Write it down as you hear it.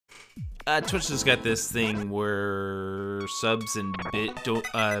Twitch has got this thing where subs and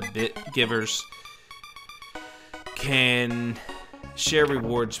bit givers can share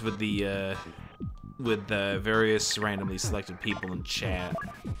rewards with the various randomly selected people in chat.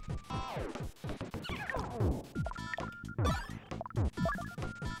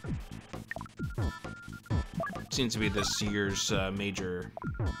 Seems to be this year's major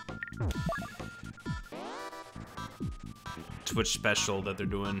Twitch special that they're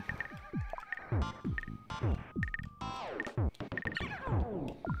doing.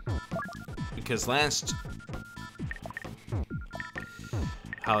 Because last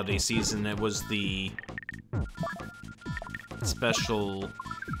holiday season it was the special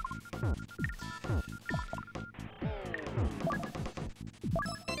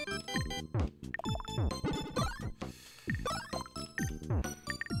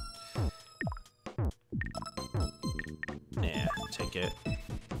it.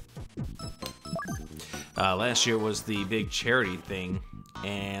 Last year was the big charity thing,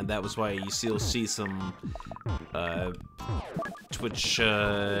 and that was why you still see some Twitch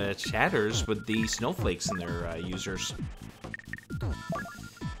chatters with the snowflakes in their users.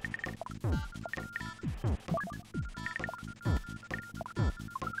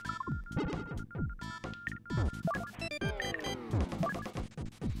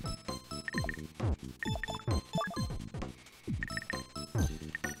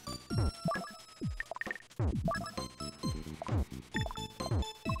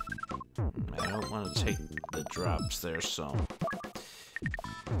 There, so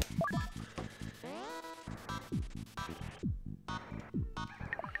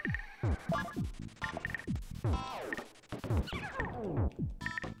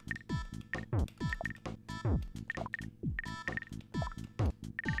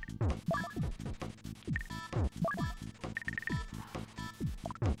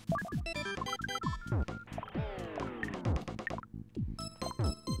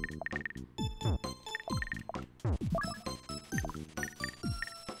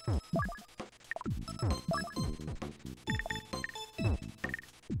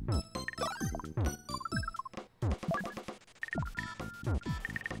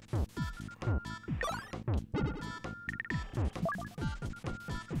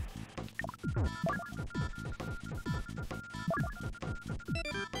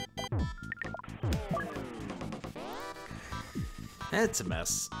it's a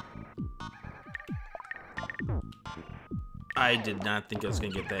mess. I did not think I was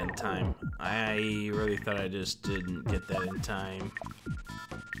gonna get that in time. I really thought I just didn't get that in time.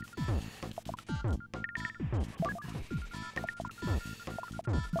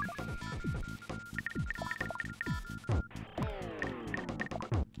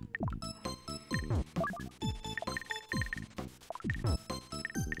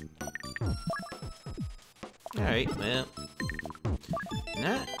 Alright, well,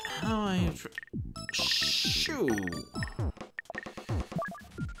 not how I... Shoo!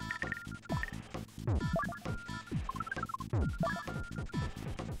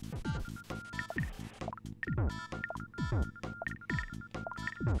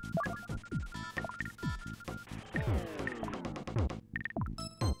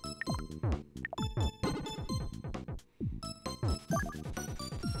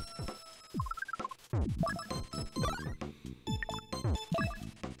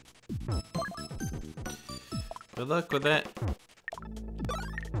 Good luck with that.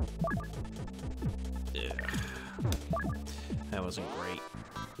 Yeah. That wasn't great.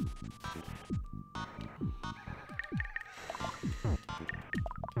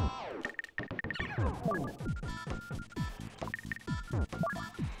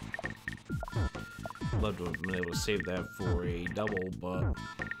 Love to have been able to save that for a double, but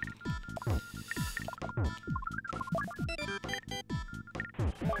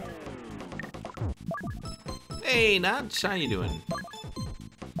hey, Notch, how you doing?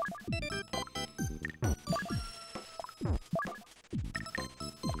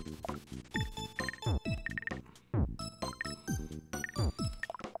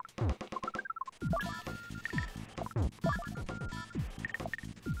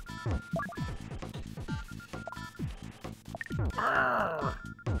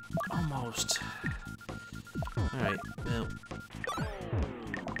 Almost. All right, well.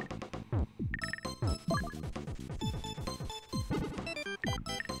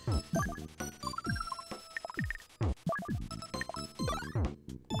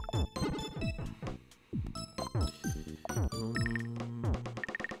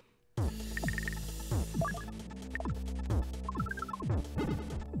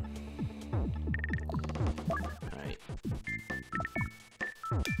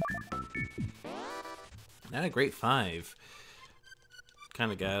 Not a great 5.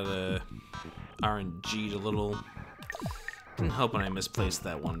 Kind of got RNG'd a little. Didn't help when I misplaced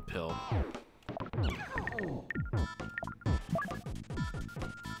that one pill.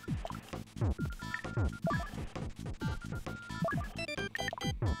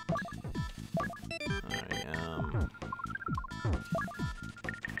 Alright,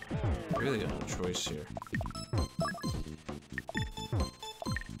 I really got no choice here.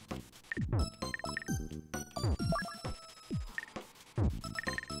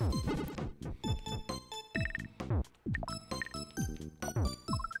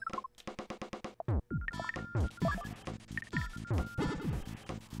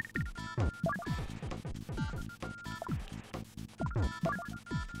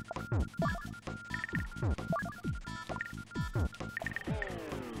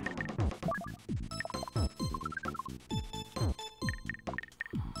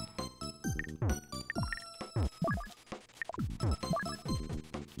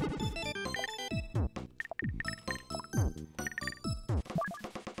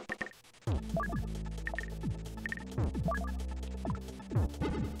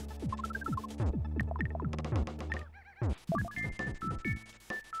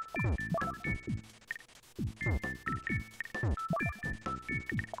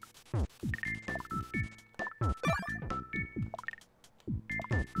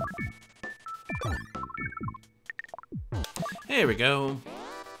 There we go.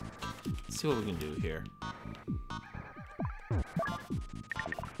 Let's see what we can do here.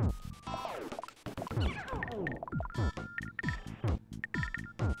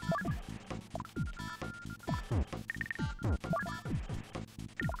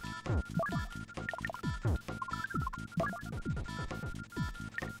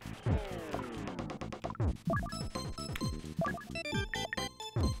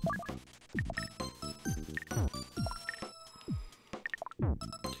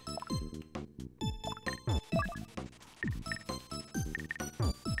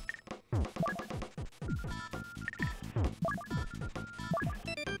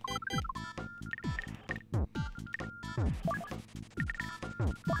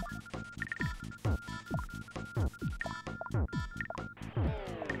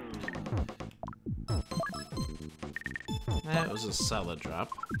 That was a solid drop.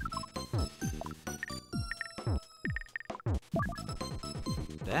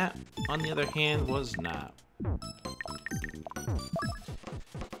 That, on the other hand, was not.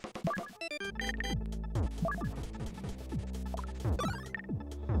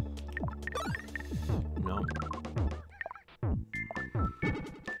 No.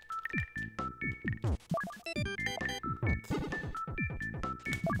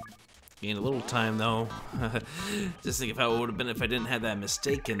 Gained a little time though. Just think of how it would have been if I didn't have that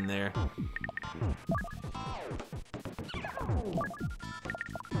mistake in there.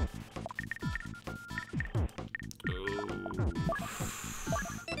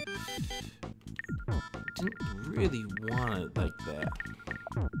 Didn't really want it like that.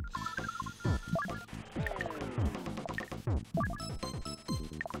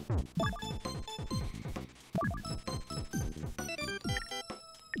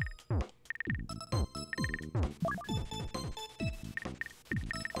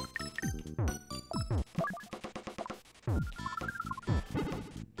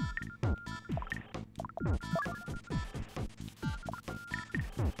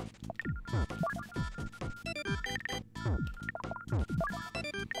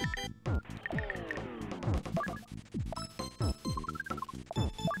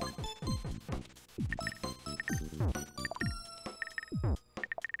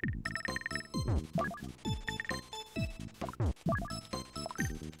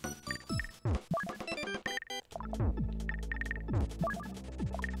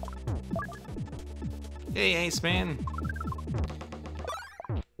 Hey, Ace Man.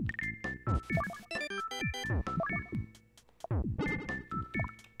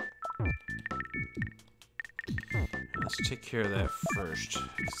 Let's take care of that first,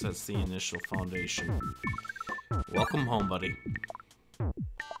 because that's the initial foundation. Welcome home, buddy.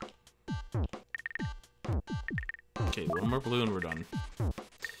 Okay, one more blue and we're done.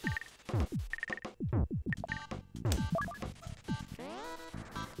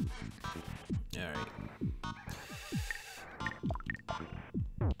 Alright.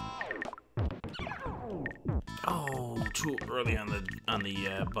 Oh, too early on the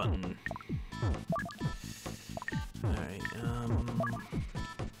button. Alright,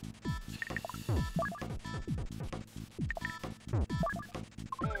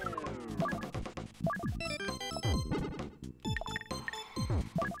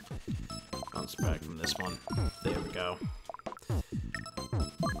 bounce back from this one. There we go.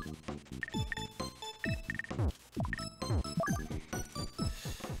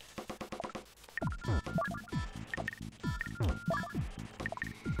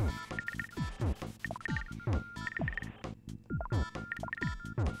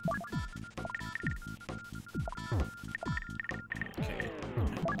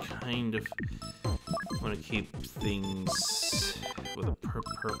 Kind of want to keep things with a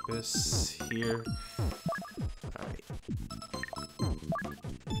purpose here. Alright.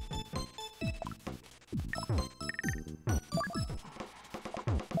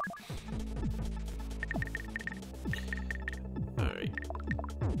 Alright.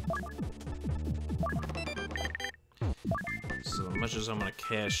 So much as I'm going to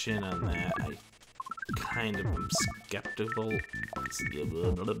cash in on that, I kind of am skeptical.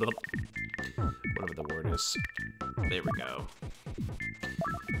 Whatever the word is. There we go.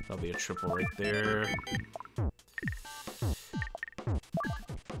 That'll be a triple right there.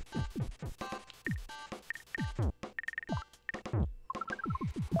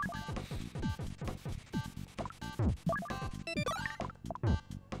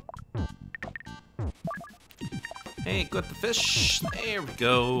 Hey, got the fish. There we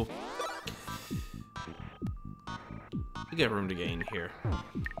go. We got room to gain here.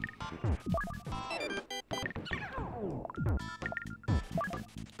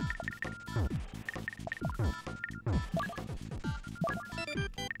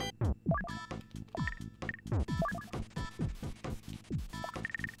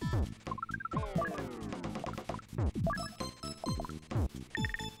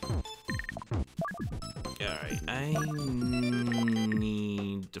 Alright, I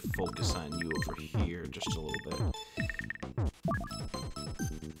need to focus on you over here just a little bit.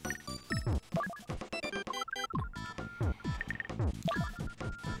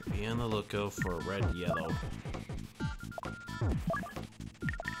 Be on the lookout for a red, yellow.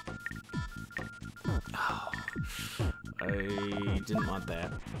 Oh, I didn't want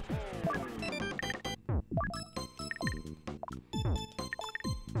that.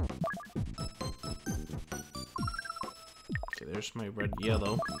 Okay, there's my red,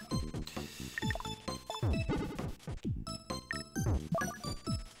 yellow.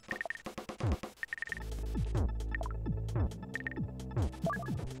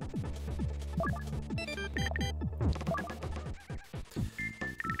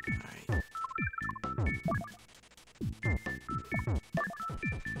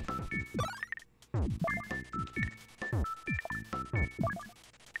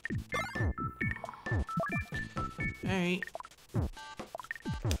 Alright.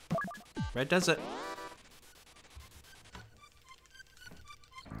 Red does it.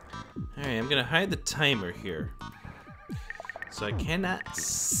 Alright, I'm gonna hide the timer here. So I cannot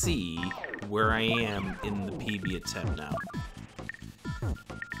see where I am in the PB attempt now.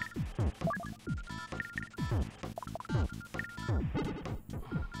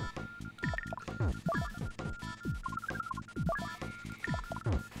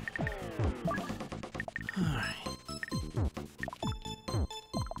 Alright.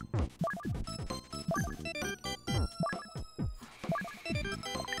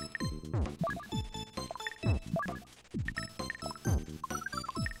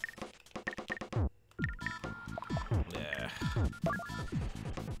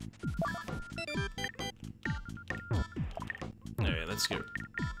 Alright, let's get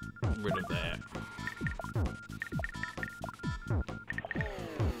rid of that.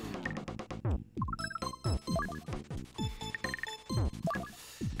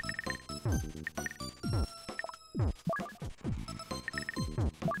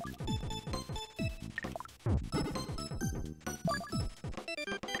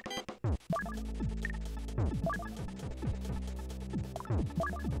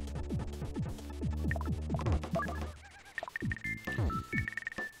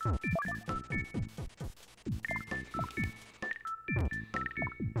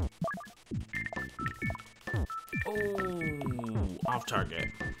 Oh, off target.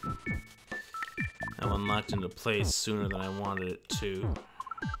 That one locked into place sooner than I wanted it to.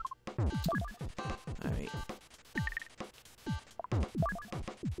 Alright.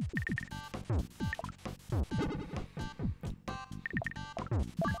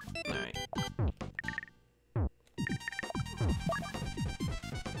 Alright.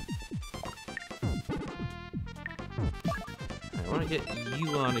 I want to get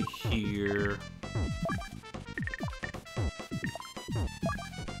you out of here.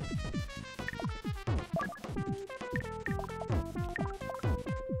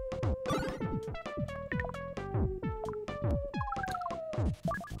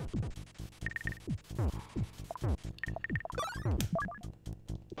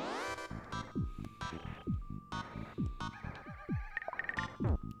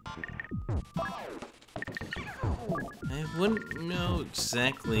 I wouldn't know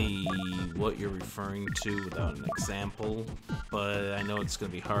exactly what you're referring to without an example, but I know it's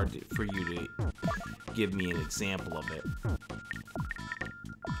going to be hard for you to give me an example of it.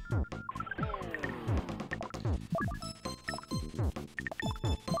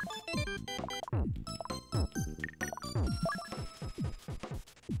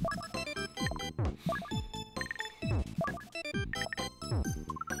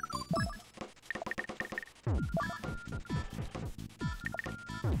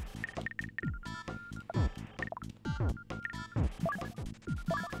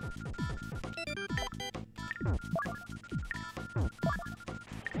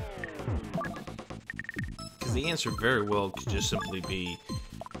 Because the answer very well could just simply be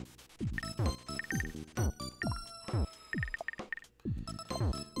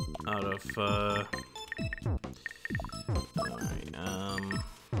out of, alright,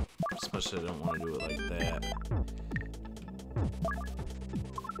 especially I don't want to do it like that.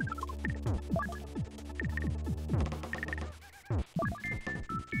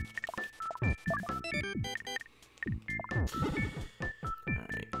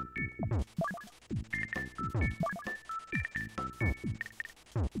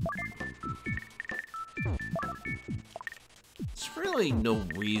 There's really no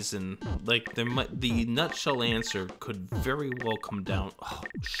reason. Like, the nutshell answer could very well come down. Oh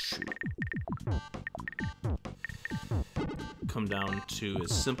shoot! Come down to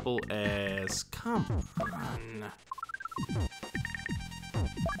as simple as, come on.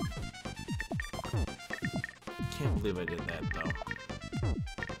 Can't believe I did that though.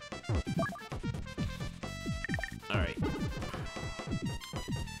 All right.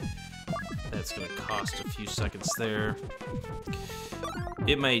 That's gonna cost a few seconds there.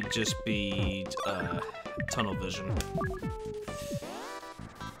 It might just be tunnel vision.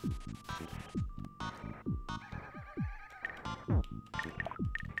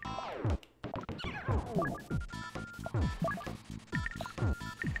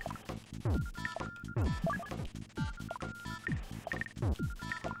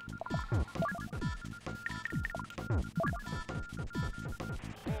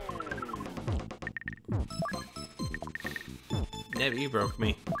 Yeah, you broke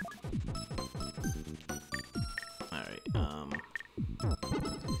me. Alright,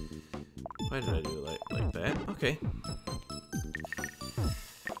 why did I do it like that? Okay.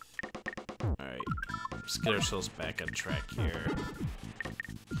 Alright, let's get ourselves back on track here.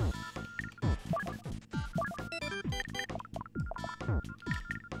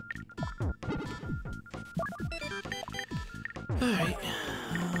 Alright,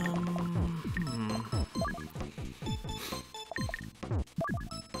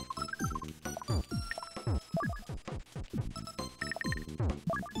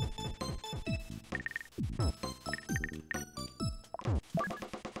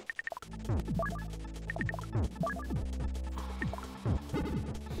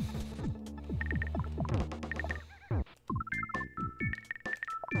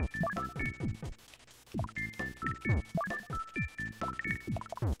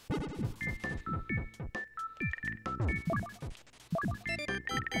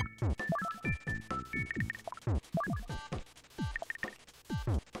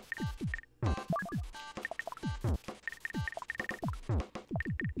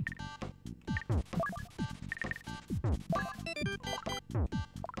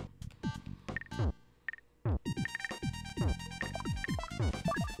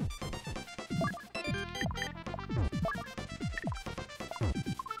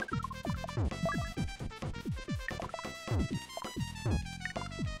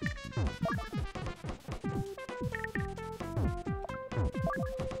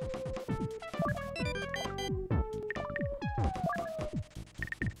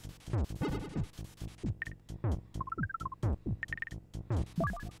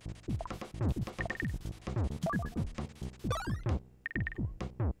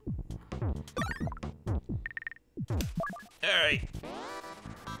 alright.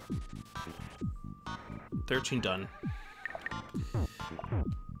 13 done.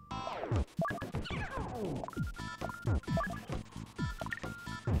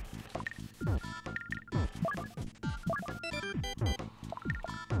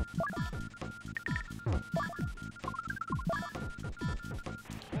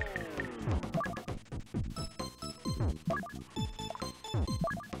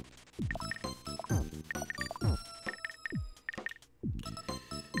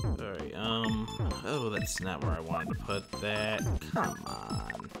 Alright, oh, that's not where I wanted to put that. Come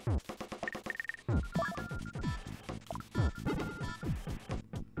on.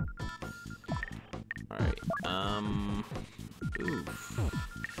 Alright, oof.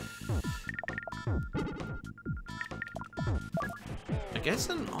 I guess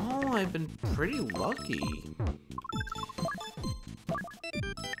in all, I've been pretty lucky.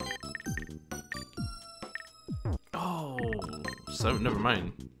 Oh, so never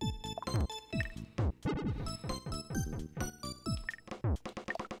mind.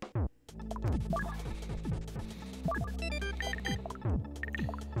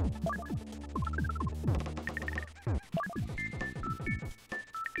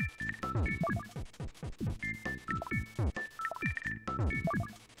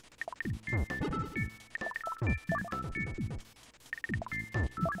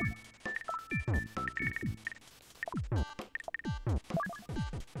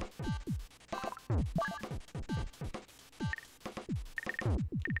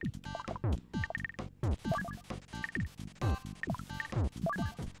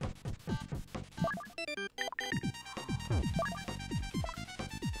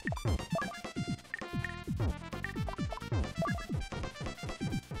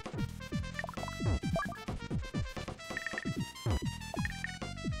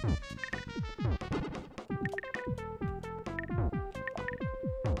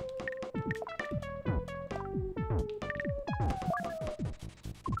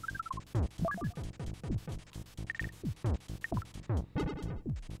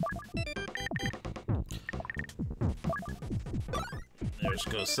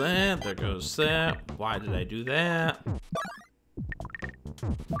 There goes that, there goes that. Why did I do that?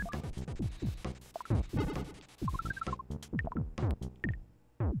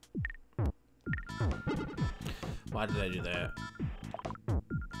 Why did I do that?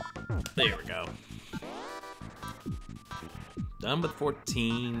 There we go. Done with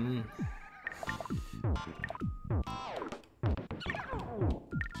 14.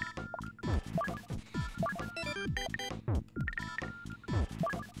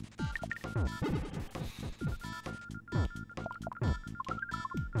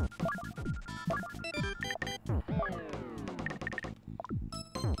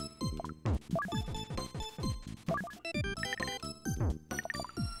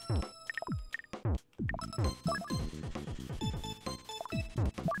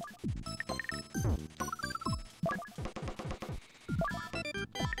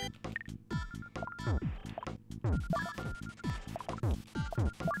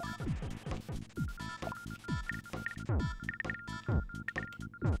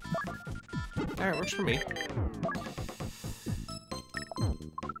 Alright, works for me.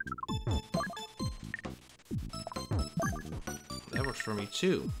 That works for me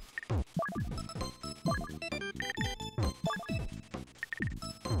too.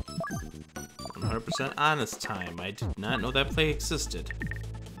 "100% honest time. I did not know that play existed."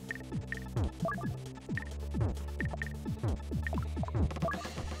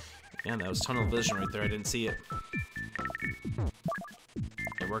 Yeah, that was tunnel vision right there. I didn't see it.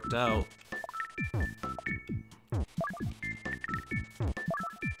 It worked out.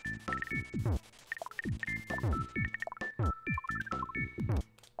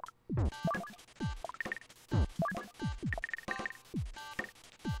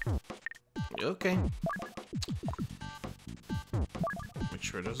 Okay. Make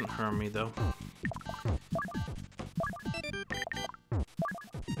sure it doesn't harm me, though.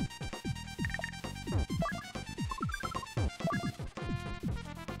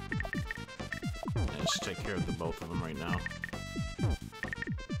 Let's take care of the both of them right now.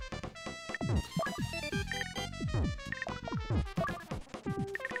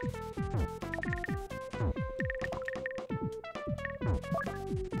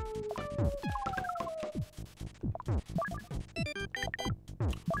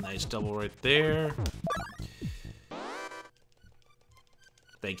 Nice double right there.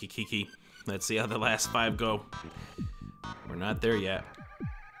 Thank you, Kiki. Let's see how the last 5 go. We're not there yet.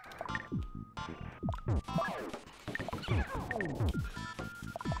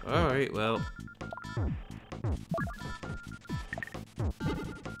 Alright, well.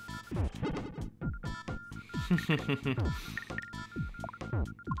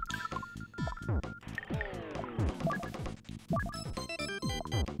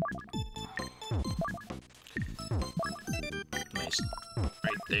 Nice.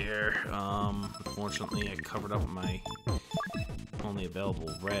 Right there. Unfortunately, I covered up my only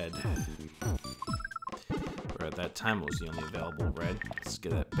available red. Or at that time, it was the only available red. Let's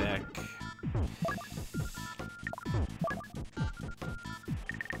get that back.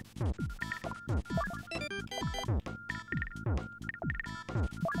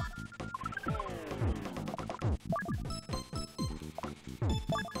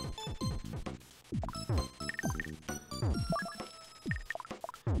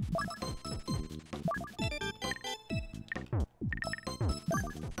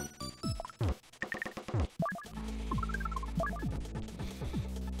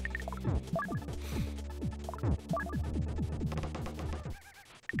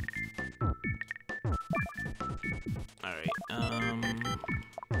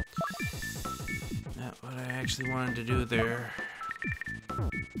 Not what I actually wanted to do there.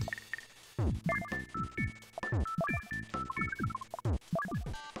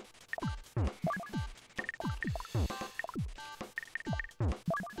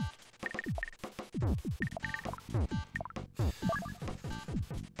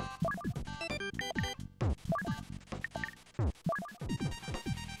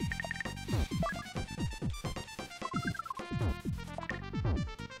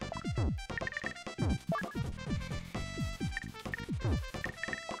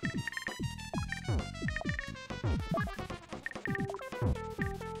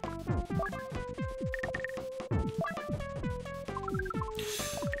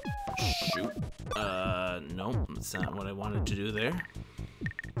 Shoot. Nope, that's not what I wanted to do there.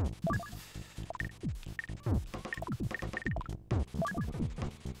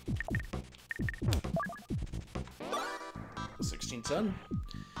 Done.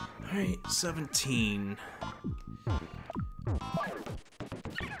 All right, 17.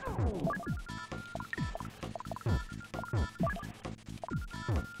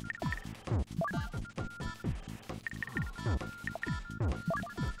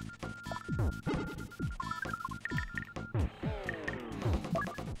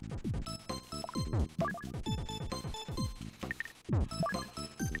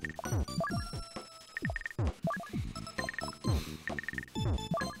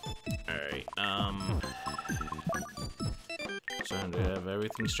 Trying to have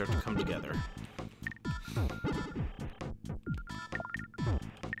everything start to come together.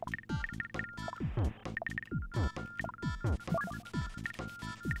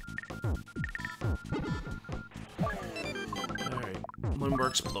 Alright, one more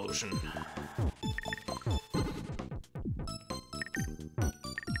explosion.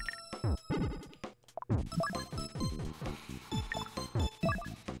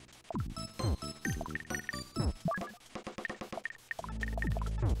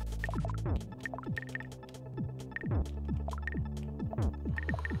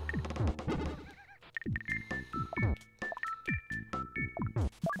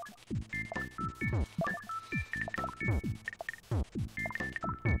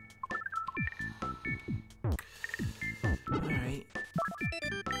 Alright.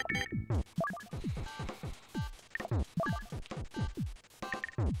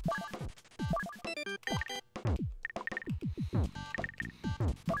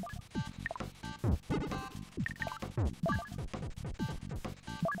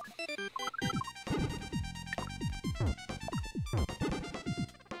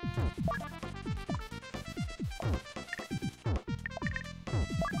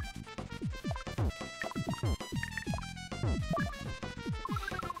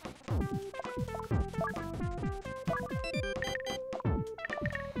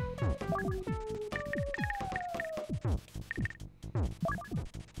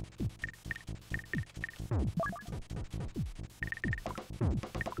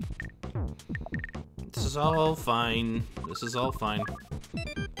 This is all fine. This is all fine.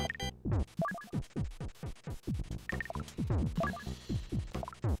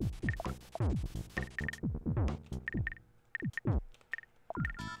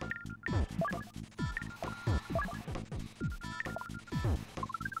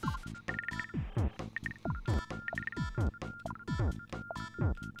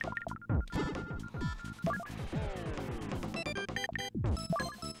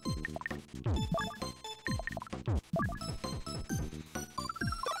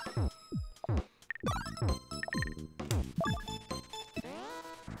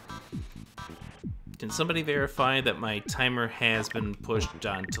 Can somebody verify that my timer has been pushed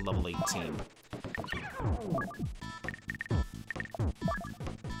on to level 18?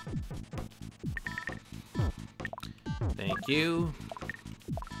 Thank you.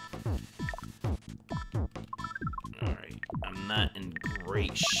 Alright, I'm not in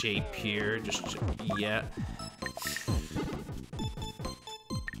great shape here just yet.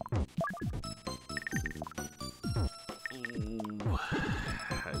 Ooh,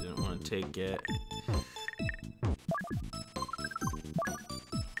 I didn't want to take it.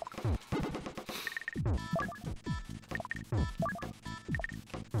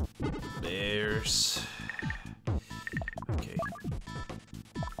 wires. Okay.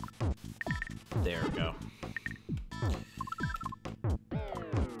 There we go.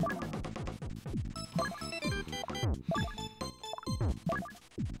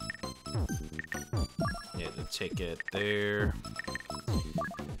 Yeah, the ticket there.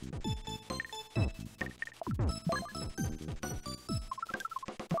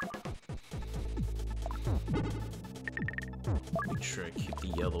 Make sure I keep the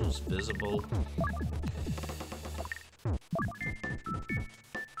yellows visible.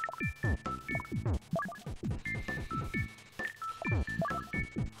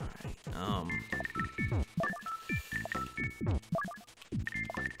 Alright,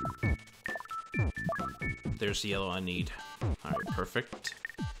 there's the yellow I need. Alright, perfect.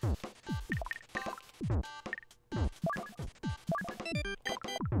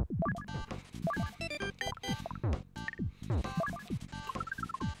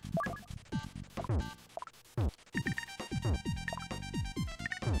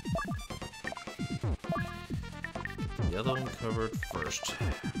 Yellow uncovered first.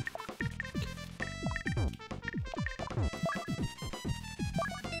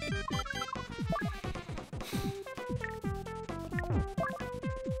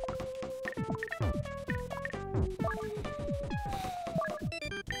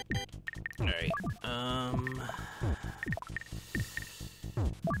 Alright,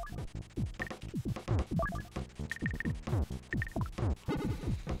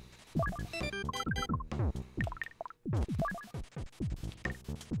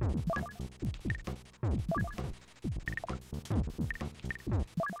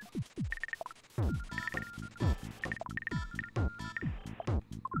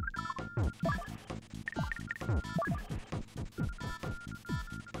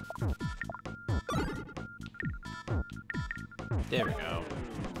 there we go.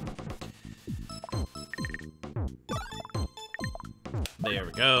 There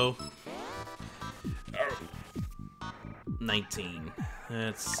we go. Oh. 19.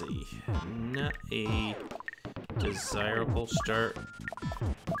 Let's see. Not a desirable start.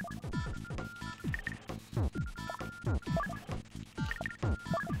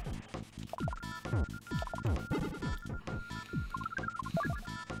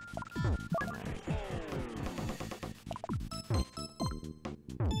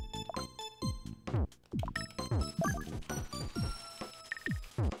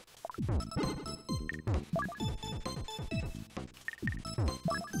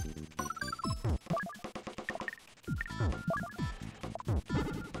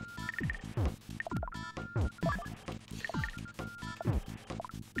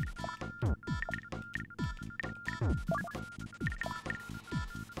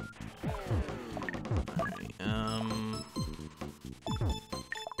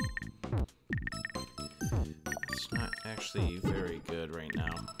 It's not actually very good right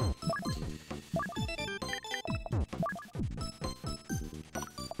now.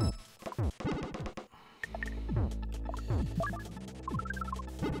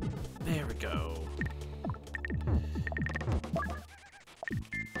 There we go.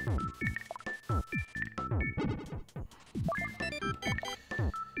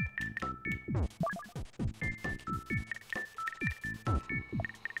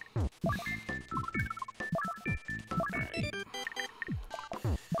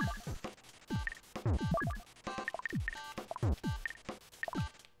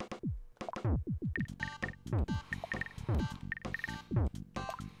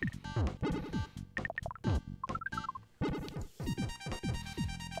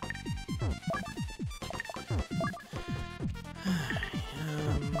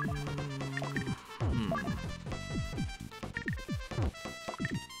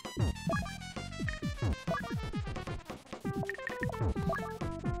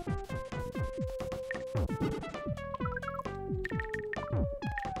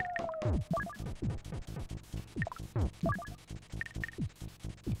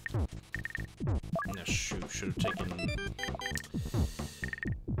 No, shoot, should have taken...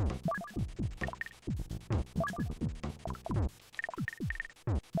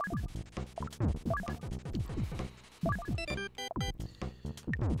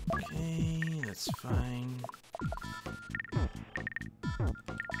 Okay, that's fine.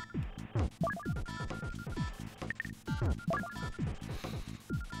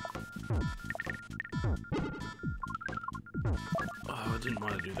 Oh, I didn't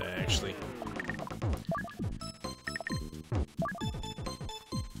want to do that, actually.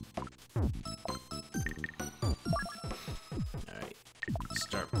 Alright,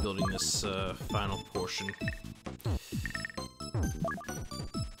 start building this final portion.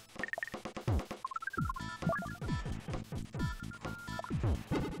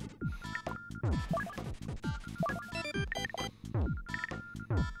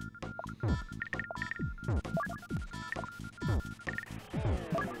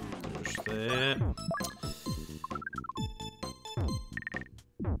 that.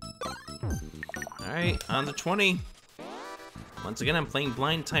 Alright, on to 20. Once again, I'm playing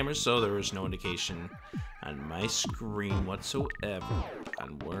blind timer, so there is no indication on my screen whatsoever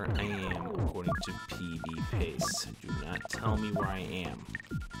on where I am according to PB pace. Do not tell me where I am.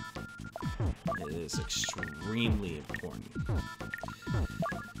 It is extremely important.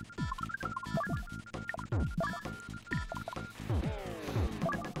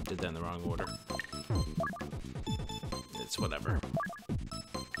 Did that in the wrong order. It's whatever.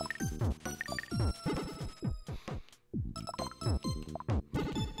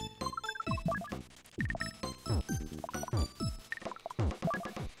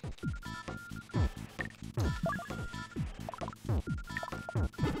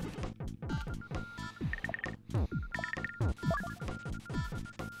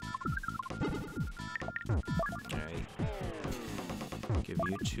 Give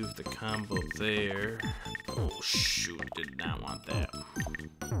you two the combo there. Oh shoot, did not want that.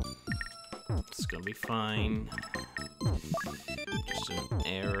 It's gonna be fine. Just an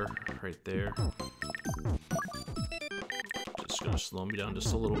error right there. Just gonna slow me down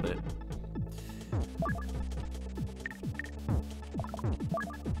just a little bit.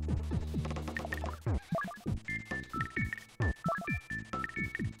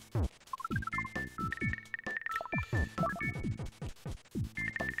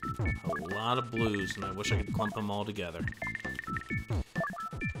 A lot of blues, and I wish I could clump them all together.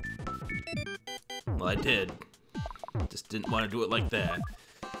 Well, I did. Just didn't want to do it like that.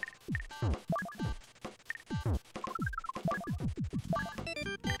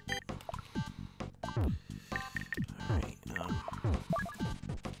 Alright,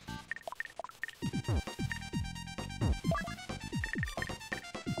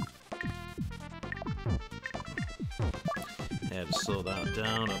 I had to slow that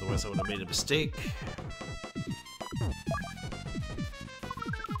down, otherwise I would have made a mistake.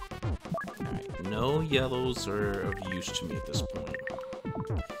 Alright, no yellows are of use to me at this point.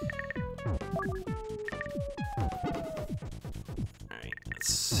 Alright,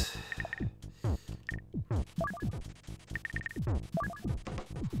 let's...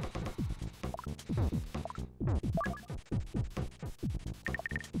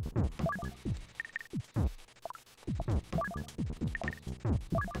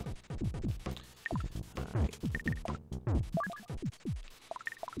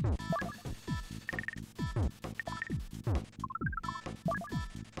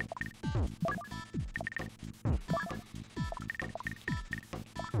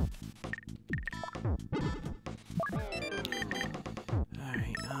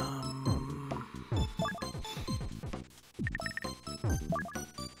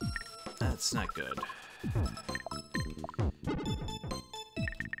 That's not good.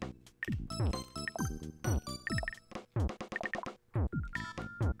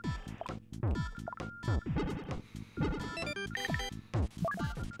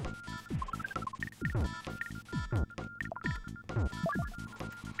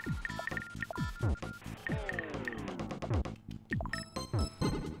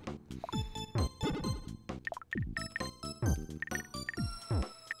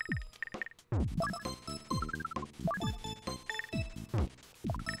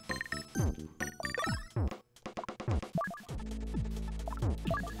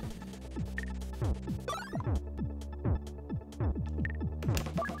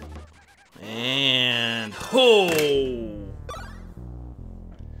 And ho!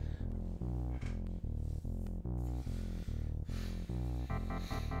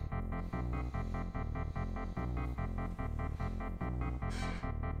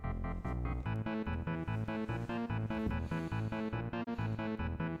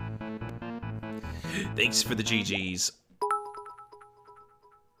 Thanks for the GGs.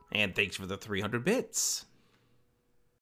 And thanks for the 300 bits.